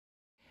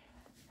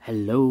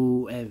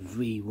Hello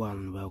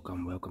everyone,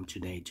 welcome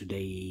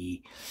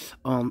today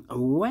on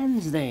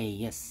Wednesday.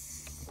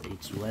 Yes,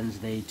 it's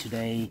Wednesday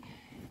today,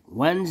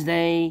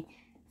 Wednesday,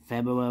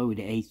 February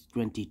the 8th,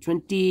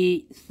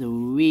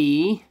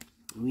 2023.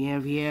 We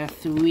have here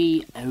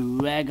three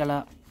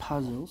regular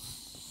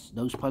puzzles.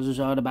 Those puzzles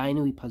are the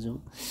binary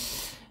puzzle,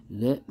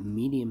 the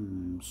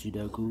medium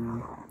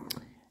Sudoku,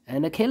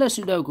 and the killer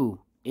Sudoku,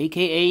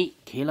 aka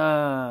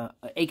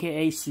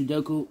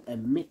Sudoku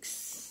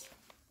mix.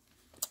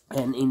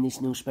 And in this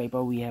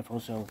newspaper we have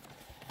also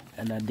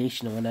an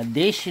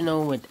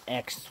additional with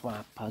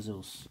extra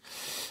puzzles.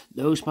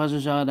 Those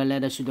puzzles are the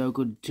letter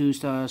Sudoku, 2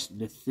 stars,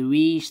 the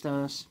 3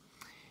 stars,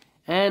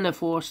 and the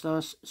 4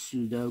 stars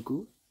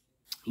Sudoku.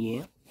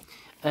 Yeah.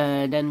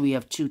 Then we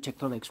have 2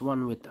 tectonics,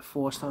 one with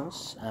 4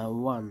 stars,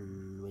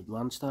 one with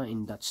 1 star.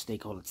 In Dutch they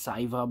call it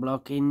Saiva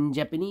block, in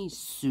Japanese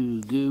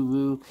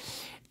Suguru.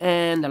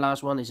 And the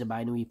last one is a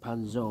binary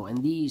puzzle.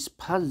 And these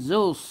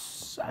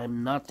puzzles,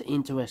 I'm not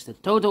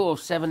interested. Total of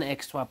 7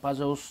 extra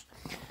puzzles.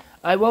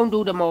 I won't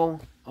do them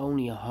all.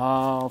 Only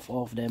half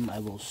of them. I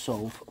will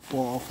solve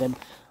 4 of them.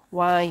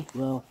 Why?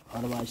 Well,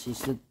 otherwise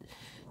it's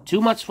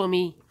too much for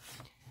me.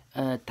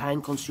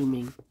 Time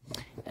consuming.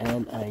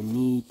 And I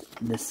need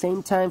the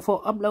same time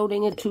for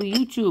uploading it to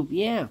YouTube.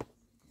 Yeah.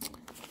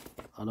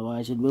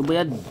 Otherwise it will be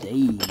a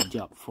day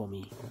job for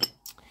me.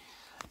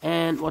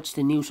 And what's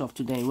the news of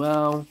today?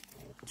 Well,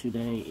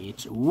 today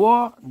it's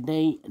War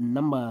Day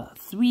number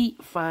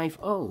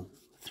 350.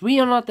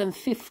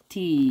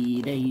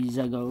 350 days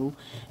ago,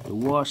 the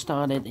war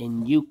started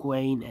in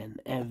Ukraine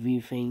and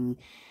everything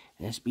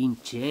has been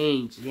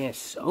changed.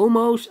 Yes,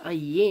 almost a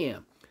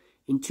year.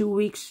 In 2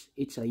 weeks,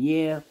 it's a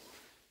year.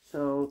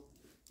 So,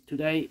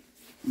 today,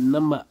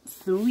 number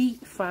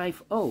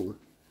 350.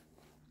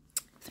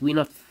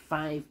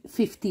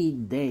 350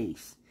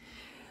 days.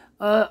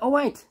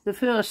 Alright, the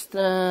first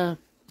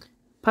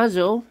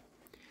puzzle,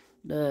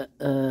 the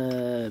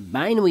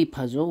binary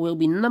puzzle, will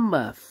be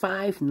number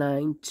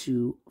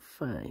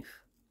 5925.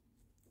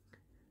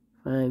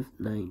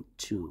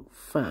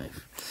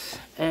 5925.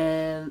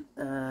 And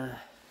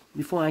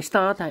before I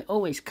start, I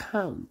always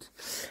count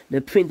the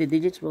printed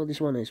digits. Well,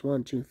 this one is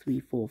 1, 2, 3,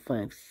 4,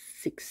 5,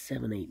 6,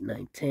 7, 8,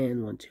 9,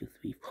 10. 1, 2,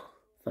 3, 4,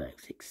 5,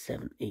 6,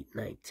 7, 8,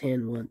 9,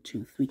 10. 1,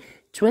 2, 3.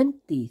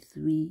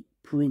 23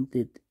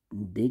 printed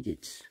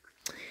digits.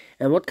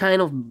 And what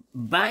kind of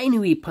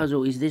binary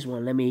puzzle is this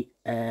one? Let me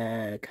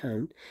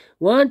count.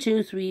 1,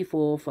 2, 3,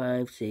 4,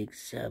 5,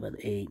 6, 7,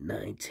 8,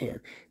 9,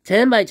 10.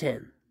 10 by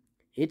 10.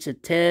 It's a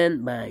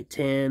 10 by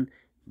 10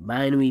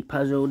 binary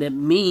puzzle. That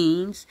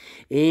means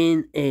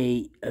in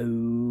a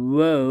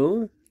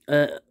row,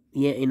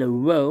 in a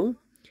row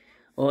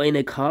or in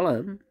a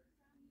column,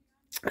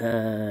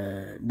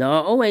 there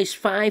are always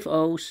 5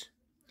 O's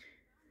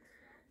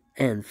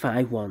and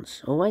 5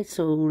 1s. Alright,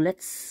 so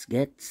let's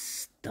get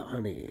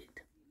started.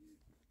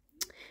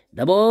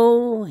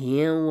 Double,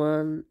 here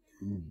 1,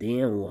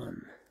 there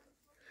 1.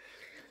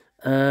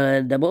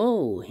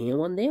 Double, here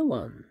 1, there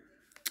 1.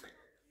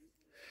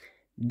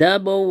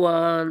 Double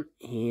 1,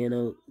 here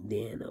no,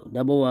 there no.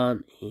 Double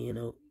 1, here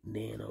no,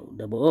 there no.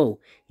 Double O,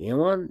 here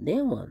 1,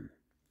 there 1.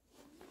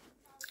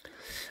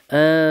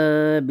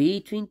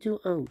 Between 2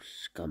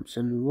 O's comes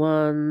in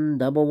 1.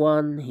 Double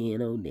 1, here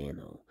no, there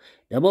no.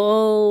 Double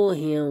O,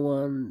 here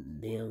 1,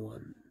 there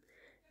 1.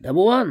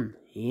 Double 1,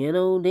 here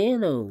no, there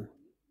no.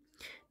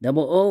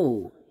 Double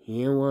O,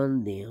 here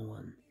 1, there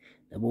 1.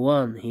 Double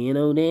 1, here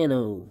no, there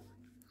no.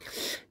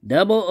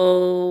 Double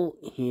O,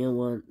 here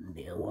 1,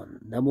 there 1.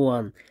 Double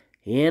 1,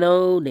 here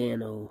no, there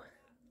no.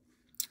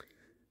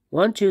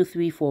 1, 2,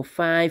 3, 4,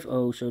 5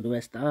 O's, so the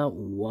rest are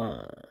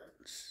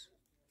 1s.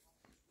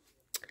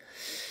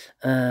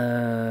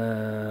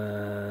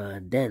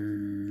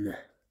 Then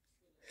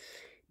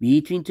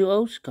between 2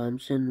 O's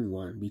comes in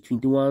 1.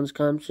 Between 2 1s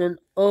comes in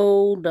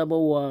O,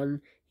 double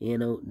 1, here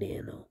no,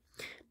 there no.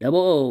 Double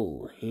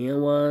O, here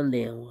 1,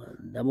 there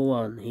 1. Double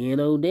 1, here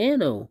no, there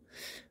no.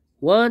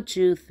 1,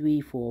 2,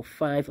 3, 4,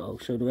 5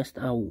 O's, so the rest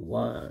are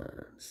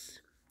 1s.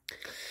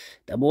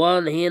 Double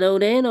 1, here no,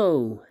 there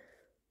no.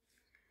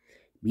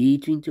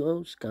 Between 2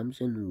 O's comes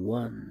in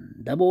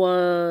 1. Double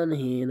 1,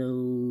 here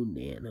no,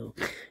 there no.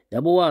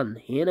 Double 1,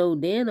 here no,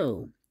 there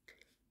no.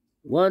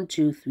 1,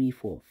 2, 3,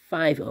 4,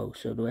 5 O's,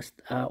 so the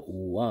rest are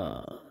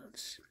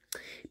 1s.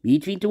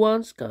 Between 2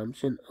 1s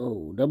comes in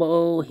O. Double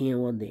O, here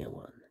 1, there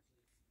 1.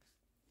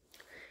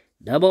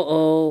 Double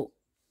O,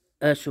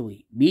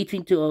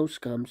 between 2 O's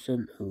comes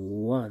in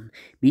 1.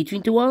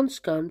 Between 2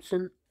 1s comes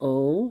in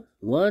O.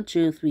 1,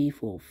 2, 3,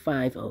 4,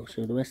 5 O's,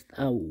 so the rest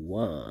are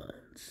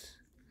 1s.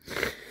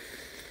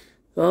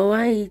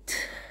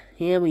 Alright,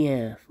 here we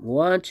have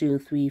 1, 2,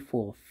 3,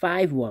 4,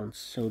 5 1s,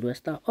 so the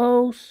rest are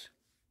O's.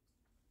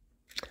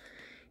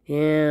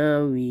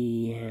 Here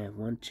we have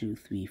 1, 2,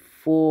 3,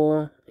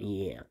 4,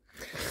 yeah.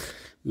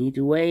 Need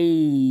to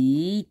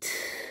wait.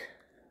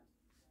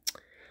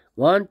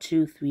 1,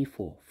 2, 3,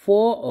 4.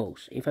 4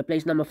 O's. If I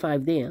place number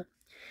 5 there,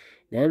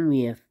 then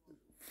we have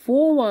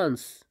 4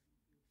 1s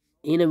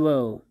in a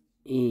row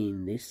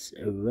in this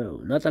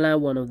row. Not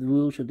allowed one of the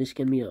rules, so this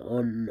can be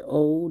an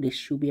O. This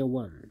should be a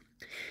 1.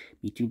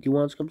 Between two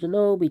ones comes an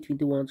O. Between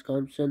two ones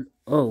comes an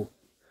O.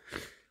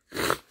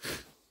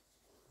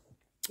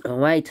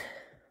 Alright.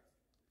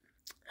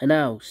 And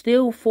now,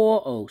 still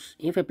 4 O's.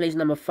 If I place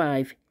number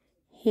 5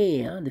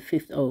 here, the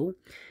 5th O,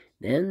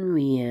 then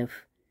we have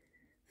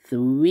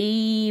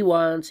 3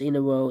 ones in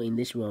a row in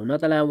this row.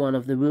 Not allowed one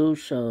of the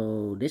rules,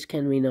 so this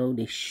can we know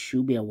this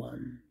should be a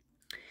 1.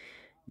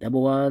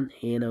 Double 1,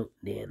 here no,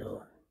 there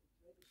no.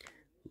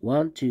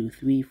 1, 2,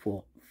 3,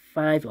 4,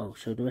 5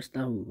 O's. So the rest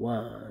are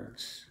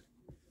 1s.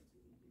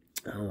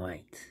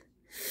 Alright.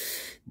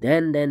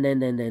 Then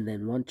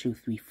 1, 2,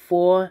 3,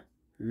 4.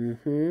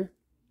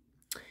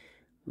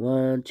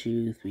 1,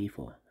 2, 3,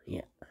 4.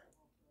 Yeah.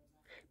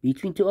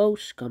 Between two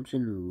O's comes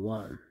in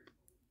 1.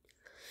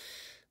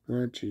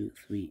 1, 2,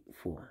 3,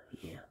 4.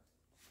 Yeah.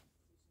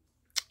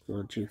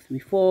 1, 2, 3,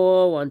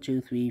 4. 1,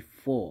 2, 3,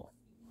 4.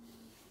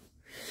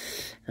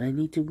 I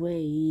need to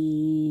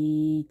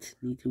wait.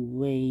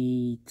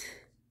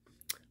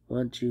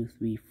 1, 2,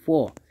 3,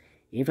 4.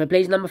 If I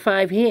place number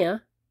 5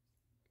 here,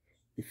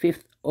 the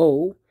 5th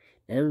O,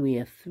 then we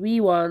have 3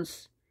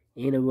 ones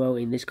in a row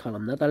in this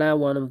column. Not allowed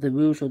one of the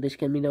rules, so this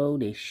can be no.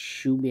 There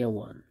should be a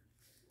 1.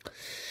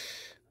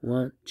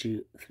 1,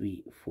 2,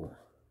 3, 4.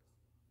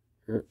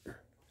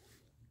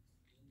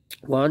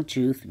 1,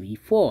 2, 3,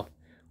 4.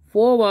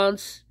 4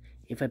 ones.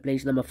 If I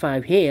place number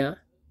 5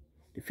 here,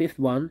 the 5th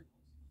one,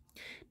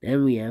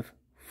 then we have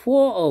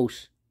 4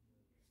 O's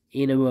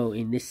in a row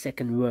in this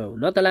second row.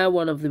 Not allowed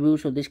one of the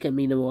rules, so this can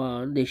be no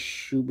 1. This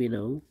should be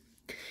no.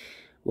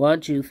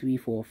 1, 2, 3,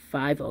 4,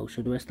 5 O's.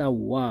 So the rest are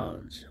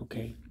 1s.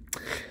 Okay.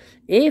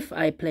 If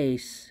I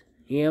place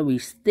here, we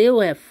still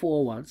have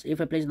 4 ones. If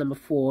I place number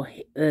 4,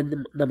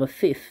 number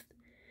 5th,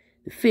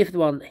 the 5th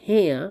one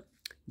here,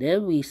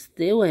 then we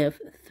still have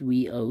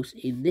 3 O's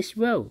in this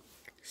row.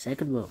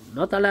 Second row.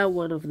 Not allowed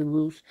one of the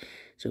rules.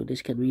 So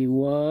this can be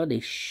 1.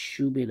 This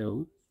should be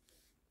no.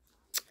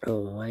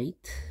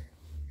 Alright.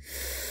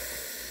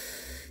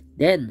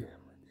 Then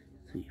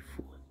 3,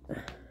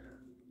 4.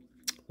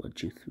 1,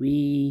 2,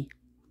 3.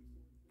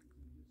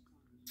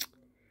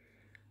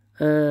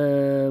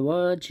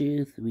 1,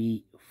 2,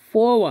 3,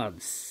 4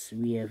 ones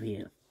we have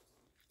here.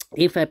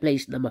 If I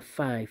place number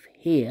 5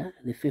 here,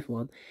 the 5th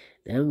one,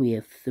 then we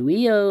have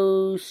 3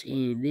 O's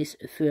in this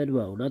 3rd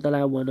row. Not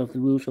allowed one of the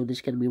rules, so this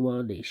can be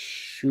 1. This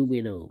should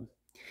be no.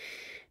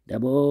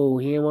 Double O,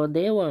 here 1,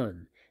 there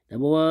 1.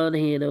 Double 1,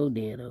 here no,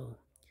 there no.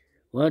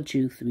 1,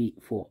 2, 3,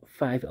 4,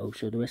 5 O's,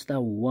 so the rest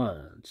are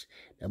 1s.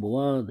 Double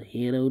 1,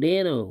 here no,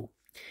 there no.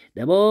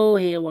 Double O,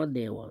 here 1,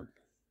 there 1.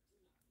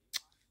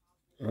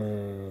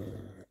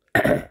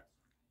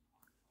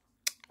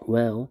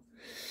 Well,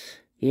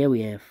 here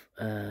we have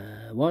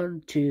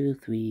 1, 2,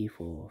 3,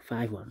 4,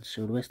 5 ones.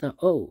 So the rest are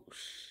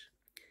O's.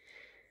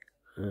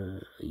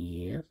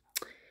 Yeah.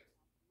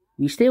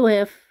 We still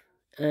have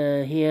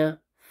here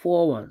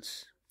 4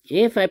 ones.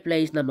 If I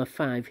place number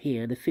 5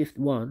 here, the 5th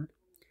one,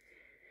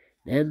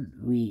 then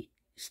we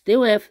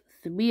still have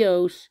 3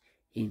 O's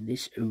in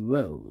this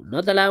row.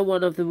 Not allowed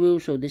one of the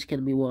rules, so this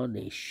can be 1.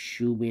 They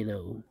should be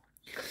no.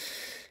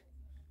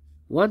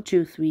 1,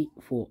 2, 3,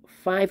 4,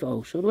 5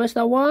 O's. So the rest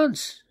are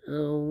 1s.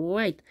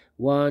 Alright.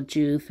 1,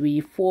 2, 3,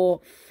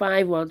 4,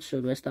 5 ones. So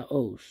the rest are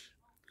O's.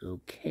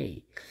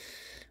 Okay.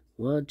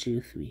 1,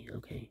 2, 3.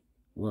 Okay.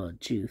 1,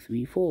 2,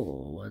 3,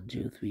 4. 1,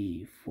 2,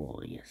 3,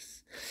 4.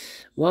 Yes.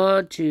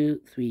 1,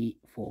 2, 3,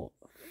 4,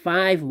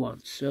 5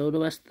 ones. So the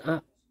rest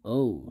are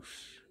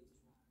O's.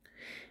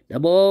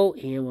 Double O,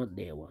 here 1,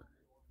 there 1.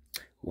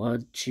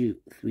 1, 2,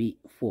 3,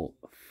 4,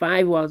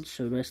 5 ones.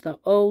 So the rest are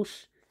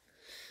O's.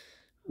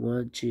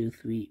 1, 2,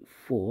 3,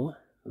 4.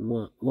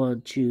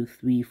 1, 2,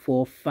 3,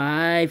 4,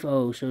 5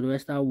 O's. So the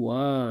rest are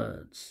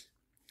 1s.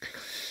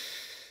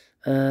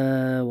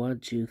 1,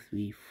 2,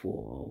 3,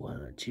 4.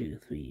 1, 2,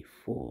 3,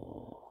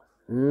 4.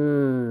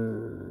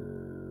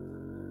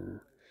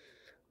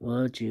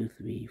 1, 2,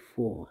 3,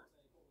 4.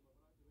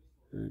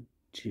 1,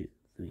 2,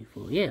 3,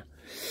 4. Yeah.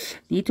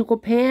 Need to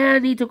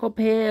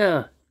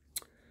compare.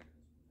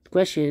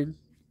 Question.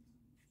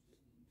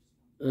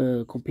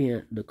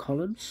 Compare the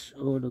columns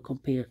or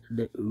compare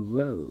the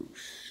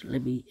rows.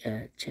 Let me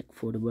check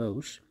for the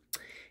rows.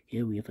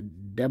 Here we have a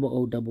double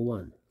O, double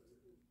 1.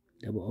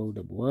 Double O,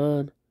 double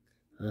 1.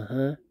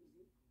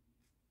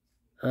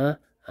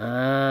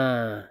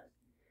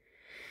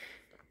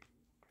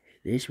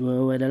 This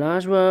row and the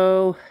last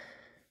row.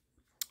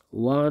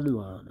 1,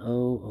 1, 0,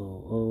 0,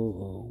 0,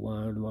 0,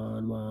 1,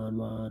 1, 1,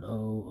 1,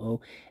 0,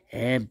 0.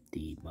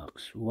 Empty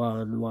box.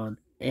 1, 1.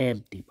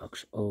 Empty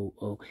box. 0,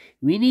 0.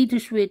 We need to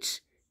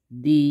switch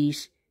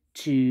these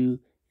 2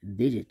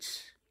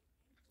 digits.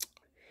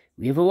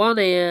 We have a 1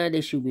 here,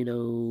 this should be an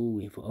O.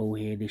 We have an O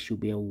here, this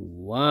should be a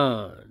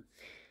 1.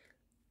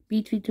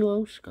 Between 2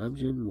 O's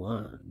comes in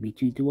 1.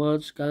 Between 2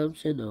 1's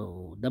comes in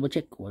O. Double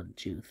check. 1,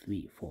 2,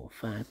 3, 4,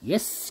 5.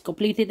 Yes,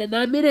 completed in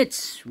 9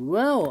 minutes.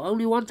 Well,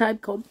 only one time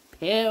compare.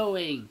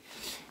 appealing.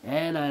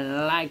 And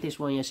I like this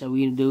one. Yes, I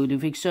really do. Do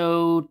you think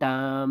so?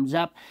 Thumbs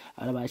up.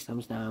 Otherwise,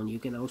 thumbs down. You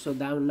can also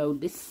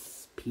download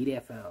this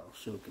PDF file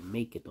so you can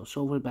make it or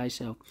solve it by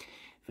yourself.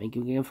 Thank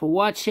you again for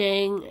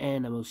watching,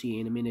 and I will see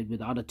you in a minute with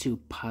the other two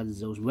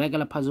puzzles,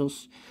 regular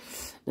puzzles,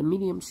 the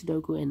medium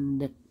Sudoku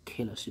and the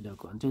killer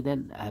Sudoku. Until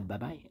then,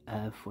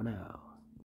 bye-bye for now.